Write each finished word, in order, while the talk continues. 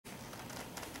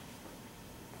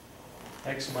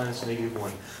x minus negative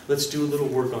 1. Let's do a little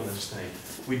work on this thing.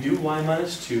 We do y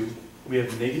minus 2. We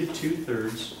have negative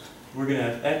 2/3. We're going to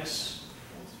have x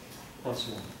plus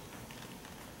 1.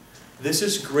 This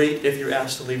is great if you're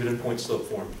asked to leave it in point slope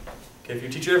form. Okay, if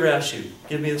your teacher ever asks you,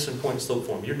 give me this in point slope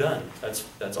form, you're done.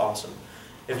 That's awesome.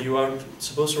 If you are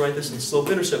supposed to write this in slope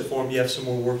intercept form, you have some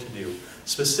more work to do.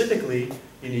 Specifically,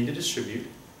 you need to distribute,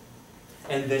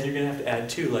 and then you're going to have to add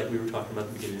 2, like we were talking about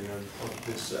at the beginning of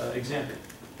this example.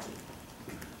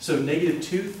 So negative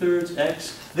 2/3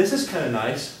 x, this is kind of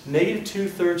nice. Negative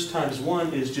 2/3 times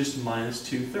 1 is just minus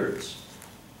 2/3.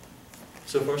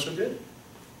 So far, so good?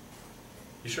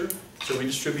 You sure? So we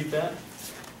distribute that.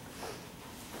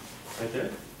 Right there.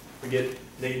 We get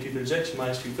negative 2/3 x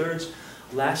minus 2/3.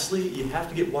 Lastly, you have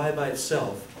to get y by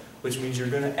itself, which means you're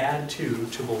going to add 2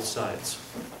 to both sides.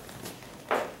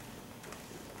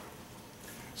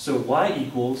 So y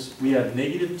equals, we have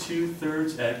negative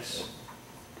 2/3 x.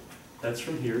 That's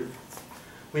from here.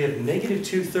 We have negative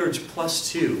 2/3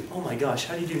 plus 2. Oh my gosh,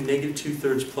 how do you do negative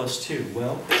 2/3 plus 2?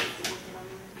 Well,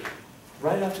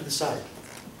 right off to the side.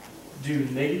 Do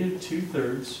negative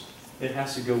 2/3. It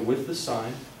has to go with the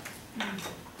sign.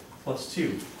 Plus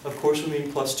 2. Of course, we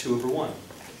mean plus 2 over 1.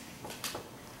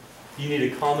 You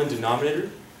need a common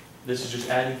denominator. This is just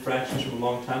adding fractions from a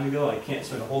long time ago. I can't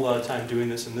spend a whole lot of time doing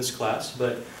this in this class,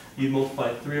 but you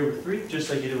multiply 3 over 3, just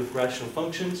like you did with rational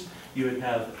functions. You would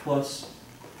have plus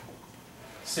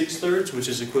 6/3, which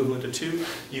is equivalent to 2.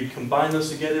 You combine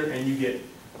those together and you get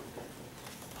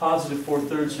positive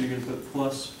 4/3, so you're going to put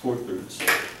plus 4/3.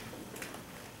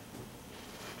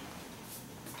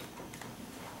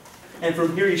 And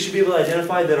from here, you should be able to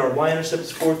identify that our y-intercept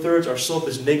is 4/3, our slope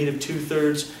is negative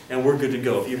 2/3, and we're good to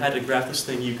go. If you had to graph this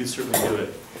thing, you could certainly do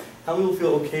it. How many people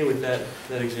feel okay with that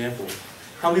example?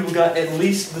 How many people got at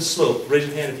least the slope? Raise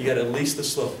your hand if you got at least the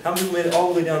slope. How many people made it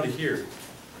all the way down to here?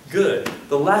 Good.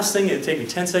 The last thing, it'll take me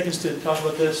 10 seconds to talk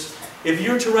about this. If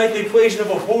you were to write the equation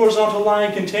of a horizontal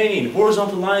line containing,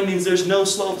 horizontal line means there's no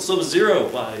slope, the slope is 0.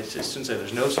 Well, I shouldn't say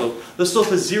there's no slope. The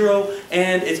slope is 0,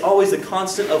 and it's always the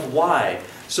constant of y.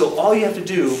 So all you have to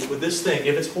do with this thing,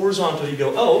 if it's horizontal, you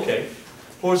go, oh, okay.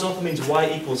 Horizontal means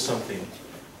y equals something.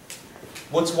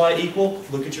 What's y equal?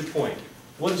 Look at your point.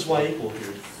 What is y equal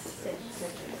here? 6.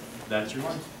 That's your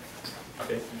line.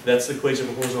 Okay, that's the equation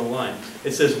of a horizontal line.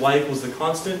 It says y equals the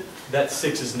constant. That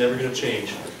 6 is never going to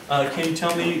change. Can you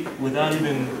tell me, without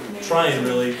even trying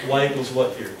really, y equals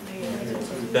what here?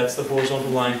 That's the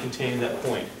horizontal line containing that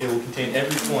point. It will contain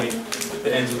every point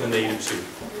that ends with a negative 2.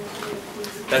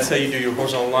 That's how you do your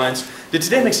horizontal lines. Did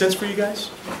today make sense for you guys?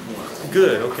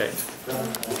 Good, okay.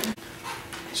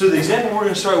 So the example we're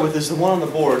going to start with is the one on the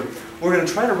board. We're going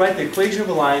to try to write the equation of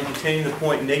a line containing the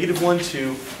point negative 1,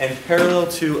 2, and parallel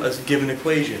to a given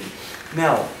equation.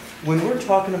 Now, when we're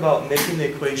talking about making the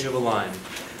equation of a line,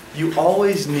 you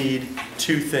always need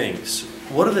 2 things.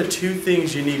 What are the 2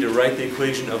 things you need to write the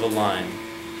equation of a line?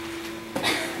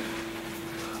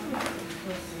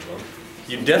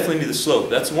 You definitely need the slope.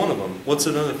 That's one of them. What's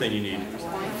another thing you need?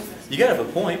 You got to have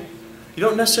a point. You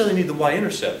don't necessarily need the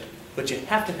y-intercept, but you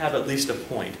have to have at least a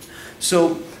point.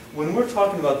 So when we're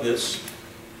talking about this,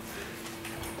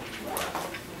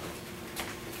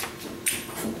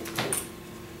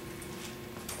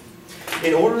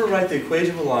 in order to write the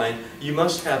equation of a line, you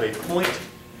must have a point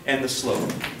and the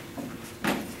slope.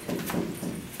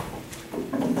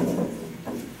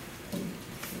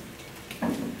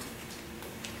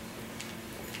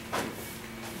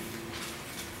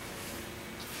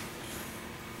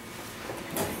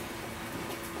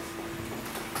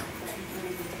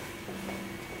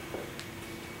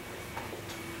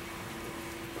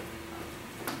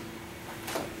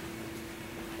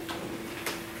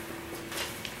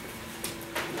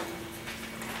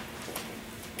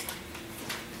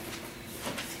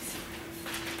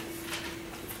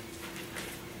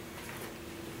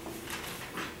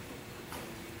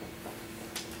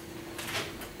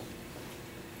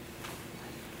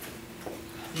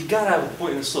 You've got to have a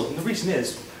point and a slope. And the reason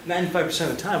is, 95%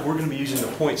 of the time, we're going to be using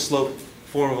the point-slope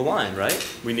form of a line, right?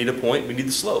 We need a point, we need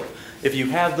the slope. If you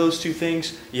have those 2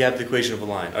 things, you have the equation of a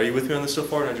line. Are you with me on this so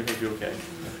far? Or do you think you're okay?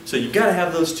 So you've got to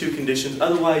have those 2 conditions,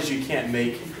 otherwise you can't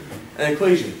make an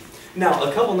equation. Now,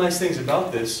 a couple nice things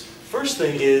about this. First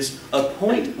thing is, a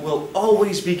point will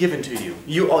always be given to you.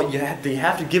 You have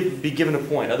to be given a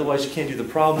point, otherwise you can't do the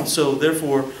problem. So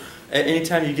therefore,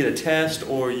 anytime you get a test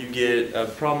or you get a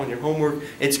problem on your homework,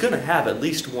 it's going to have at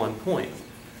least 1 point.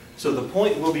 So the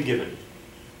point will be given.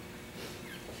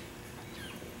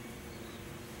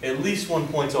 At least 1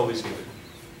 point's always given.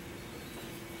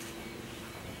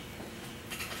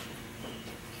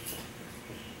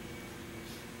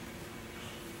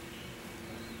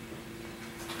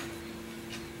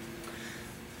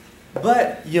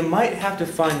 But you might have to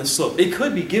find the slope. It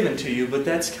could be given to you, but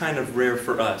that's kind of rare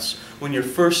for us. When you're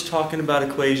first talking about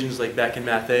equations, like back in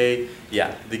Math A,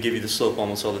 yeah, they give you the slope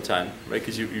almost all the time, right?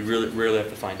 Because you really rarely have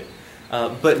to find it.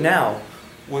 But now,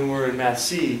 when we're in Math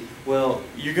C, well,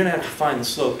 you're going to have to find the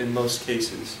slope in most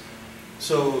cases.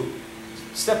 So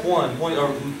step one,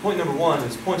 point number one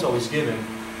is point's always given,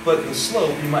 but the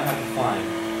slope you might have to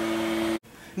find.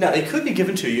 Now, it could be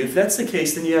given to you. If that's the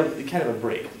case, then you have kind of a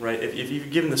break, right? If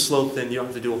you've given the slope, then you don't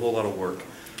have to do a whole lot of work.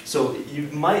 So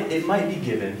it might be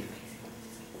given.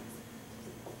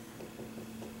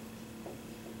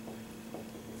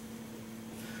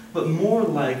 But more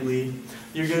likely,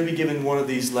 you're going to be given one of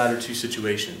these latter two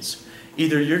situations.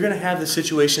 Either you're going to have the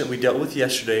situation that we dealt with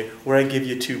yesterday where I give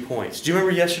you 2 points. Do you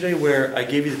remember yesterday where I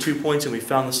gave you the 2 points and we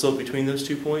found the slope between those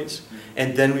 2 points?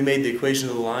 And then we made the equation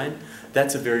of the line?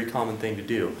 That's a very common thing to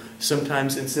do.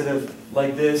 Sometimes instead of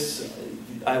like this,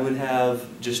 I would have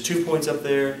just 2 points up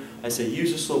there. I say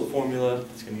use the slope formula.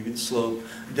 It's going to give you the slope.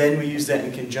 Then we use that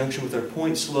in conjunction with our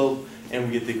point slope and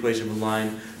we get the equation of the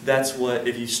line. That's what,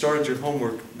 if you started your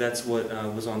homework, that's what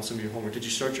was on some of your homework. Did you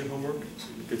start your homework?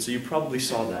 Good, so you probably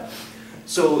saw that.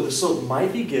 So the slope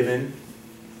might be given.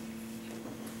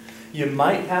 You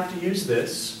might have to use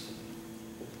this.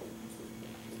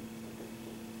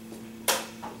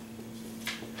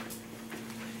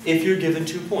 If you're given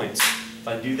 2 points. If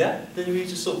I do that, then you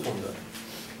use the slope formula.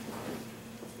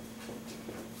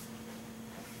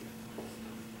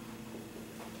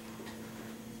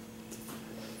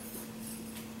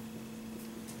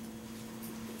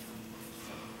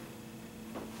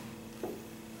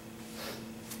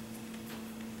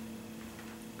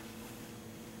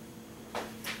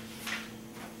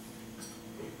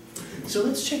 So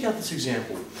let's check out this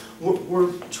example.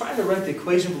 We're trying to write the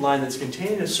equation of a line that's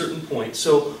contained at a certain point.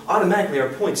 So automatically our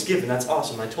point's given. That's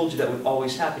awesome. I told you that would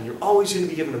always happen. You're always going to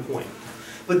be given a point.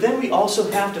 But then we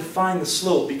also have to find the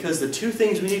slope because the 2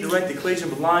 things we need to write the equation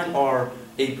of a line are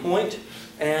a point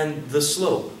and the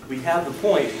slope. We have the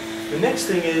point. The next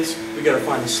thing is we got to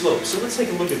find the slope. So let's take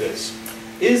a look at this.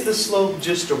 Is the slope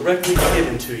just directly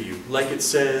given to you? Like it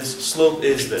says slope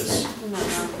is this?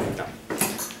 No.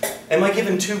 Am I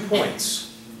given 2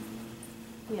 points?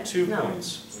 Yeah. 2 No.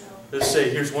 points. Let's say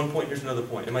here's 1 point, here's another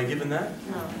point. Am I given that?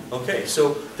 No. Okay,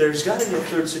 so there's got to be a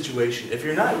third situation. If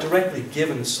you're not directly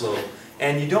given the slope,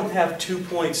 and you don't have 2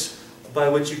 points by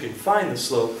which you can find the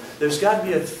slope, there's got to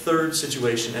be a third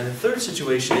situation. And the third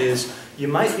situation is you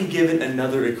might be given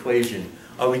another equation.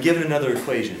 Are we given another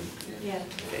equation? Yeah.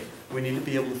 Okay. We need to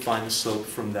be able to find the slope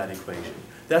from that equation.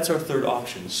 That's our third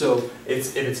option. So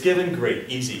if it's given, great,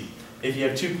 easy. If you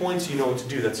have 2 points, you know what to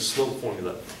do. That's a slope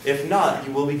formula. If not,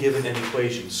 you will be given an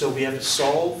equation. So we have to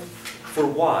solve for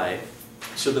y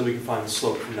so that we can find the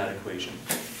slope from that equation.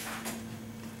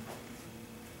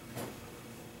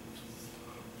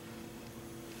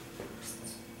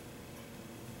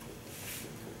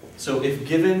 So if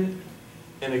given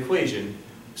an equation,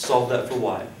 solve that for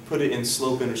y. Put it in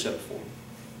slope-intercept form.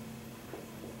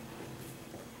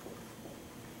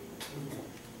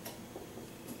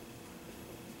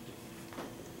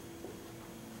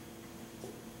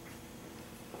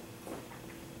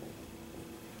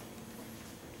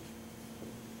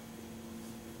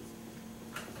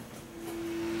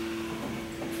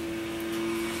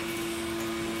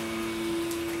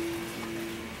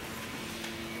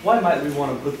 Why might we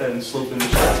want to put that in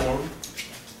slope-intercept form?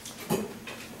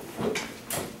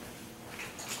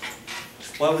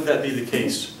 Why would that be the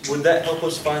case? Would that help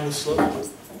us find the slope?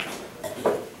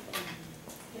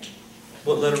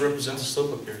 What letter represents the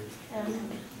slope up here?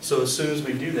 So as soon as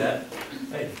we do that,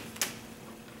 hey,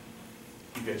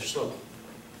 you get your slope.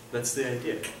 That's the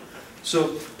idea.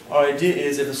 So our idea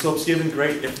is if the slope's given,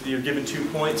 great. If you're given 2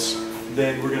 points,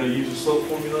 then we're going to use the slope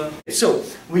formula. So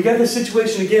we got this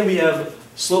situation again. We have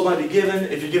slope might be given.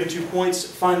 If you're given 2 points,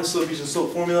 find the slope using the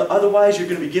slope formula. Otherwise, you're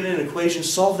going to be given an equation,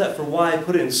 solve that for y,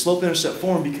 put it in slope-intercept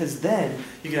form, because then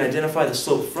you can identify the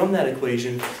slope from that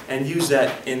equation and use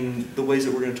that in the ways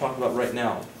that we're going to talk about right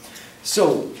now.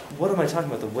 So what am I talking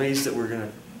about, the ways that we're going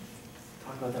to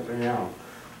talk about that right now?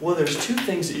 Well, there's 2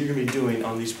 things that you're going to be doing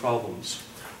on these problems.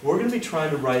 We're going to be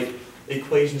trying to write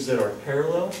equations that are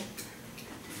parallel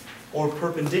or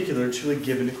perpendicular to a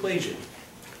given equation.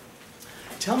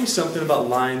 Tell me something about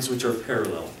lines which are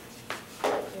parallel.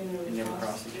 They never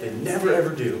cross each other. They never ever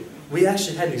do. We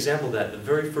actually had an example of that in the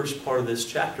very first part of this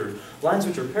chapter. Lines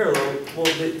which are parallel, well,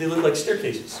 they look like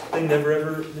staircases. They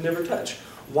never touch.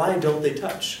 Why don't they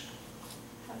touch?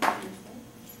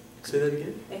 Say that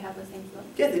again? They have the same slope?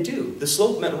 Yeah, they do. The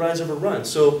slope meant rise over run.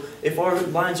 So if our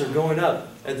lines are going up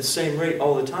at the same rate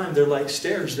all the time, they're like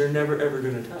stairs. They're never ever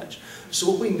going to touch. So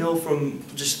what we know from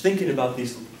just thinking about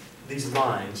these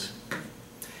lines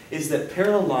is that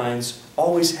parallel lines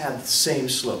always have the same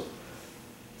slope.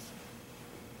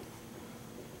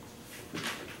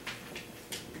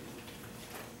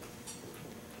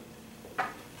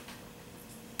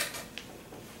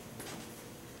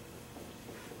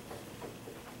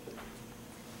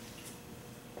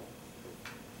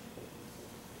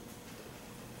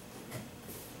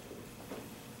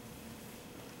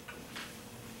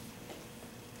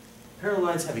 Parallel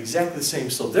lines have exactly the same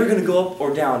slope. They're going to go up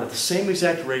or down at the same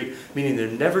exact rate, meaning they're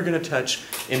never going to touch,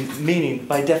 and meaning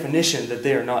by definition that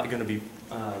they are not going to be,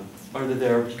 or that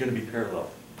they're going to be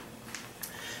parallel.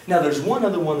 Now there's one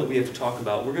other one that we have to talk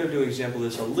about. We're going to do an example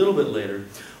of this a little bit later.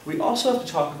 We also have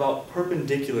to talk about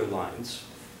perpendicular lines.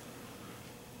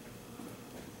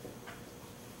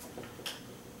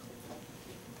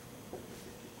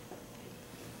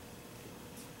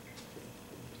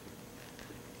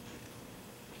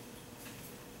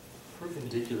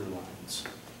 Perpendicular lines.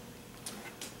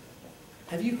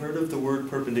 Have you heard of the word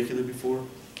perpendicular before?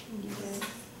 Yes.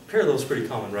 Parallel is pretty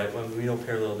common, right? When we know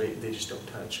parallel, they just don't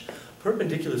touch.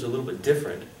 Perpendicular is a little bit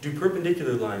different. Do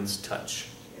perpendicular lines touch?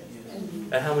 Yes.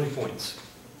 At how many points?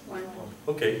 1.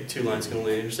 Okay, two lines can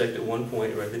only intersect at one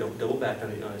point, right? They don't double back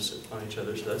on each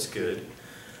other, so that's good.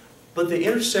 But they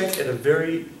intersect at a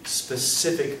very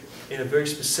specific, in a very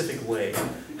specific way.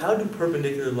 How do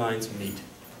perpendicular lines meet?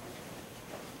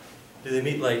 Do they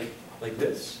meet like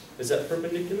this? Is that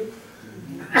perpendicular?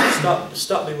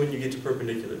 Stop me when you get to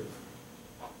perpendicular.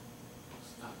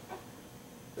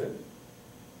 Yeah?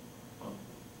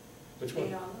 Which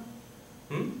one?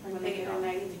 When they get a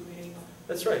 90-degree angle.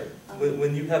 That's right.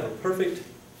 When you have a perfect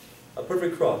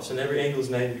cross and every angle is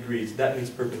 90 degrees, that means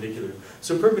perpendicular.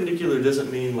 So perpendicular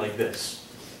doesn't mean like this.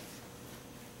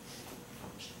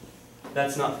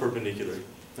 That's not perpendicular.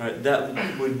 All right,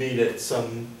 that would mean at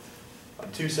some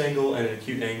obtuse angle and an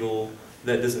acute angle.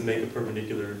 That doesn't make a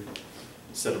perpendicular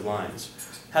set of lines.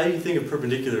 How you think of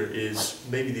perpendicular is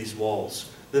maybe these walls.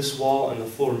 This wall and the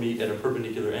floor meet at a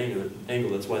perpendicular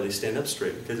angle. That's why they stand up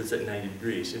straight, because it's at 90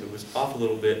 degrees. If it was off a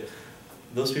little bit,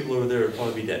 those people over there would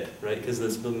probably be dead, right? Because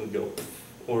this building would go,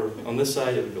 or on this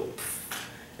side it would go,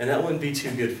 and that wouldn't be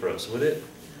too good for us, would it?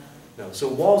 No. So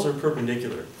walls are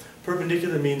perpendicular.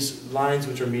 Perpendicular means lines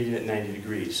which are meeting at 90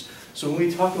 degrees. So when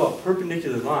we talk about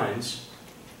perpendicular lines,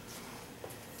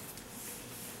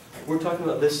 we're talking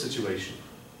about this situation.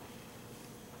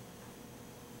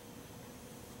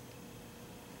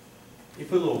 You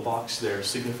put a little box there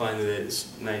signifying that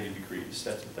it's 90 degrees.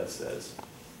 That's what that says.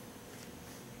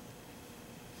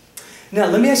 Now,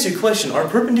 let me ask you a question. Are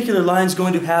perpendicular lines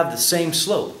going to have the same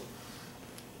slope?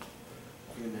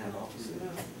 You're going to have opposite.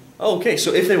 Oh, okay,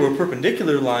 so if they were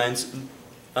perpendicular lines,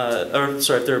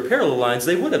 if they were parallel lines,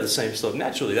 they would have the same slope.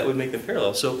 Naturally, that would make them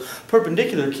parallel. So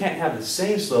perpendicular can't have the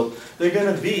same slope. They're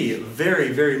going to be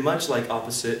very, very much like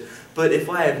opposite. But if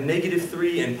I have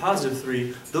 -3 and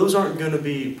 +3, those aren't going to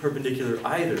be perpendicular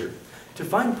either. To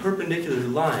find perpendicular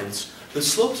lines, the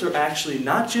slopes are actually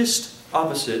not just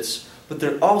opposites, but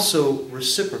they're also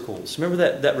reciprocals. Remember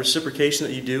that reciprocation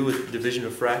that you do with division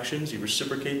of fractions? You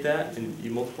reciprocate that and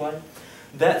you multiply?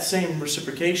 That same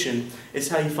reciprocation is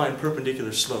how you find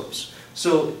perpendicular slopes.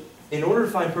 So in order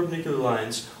to find perpendicular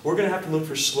lines, we're going to have to look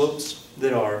for slopes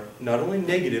that are not only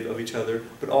negative of each other,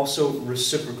 but also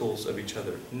reciprocals of each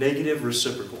other. Negative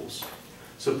reciprocals.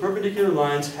 So perpendicular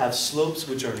lines have slopes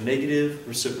which are negative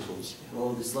reciprocals.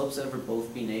 Will the slopes ever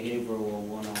both be negative, or will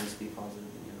one always be positive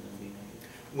and the other be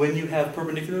negative? When you have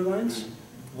perpendicular lines,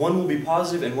 one will be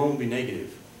positive and one will be negative.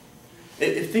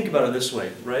 Think about it this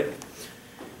way, right?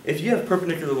 If you have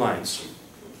perpendicular lines,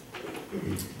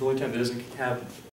 the only time it doesn't have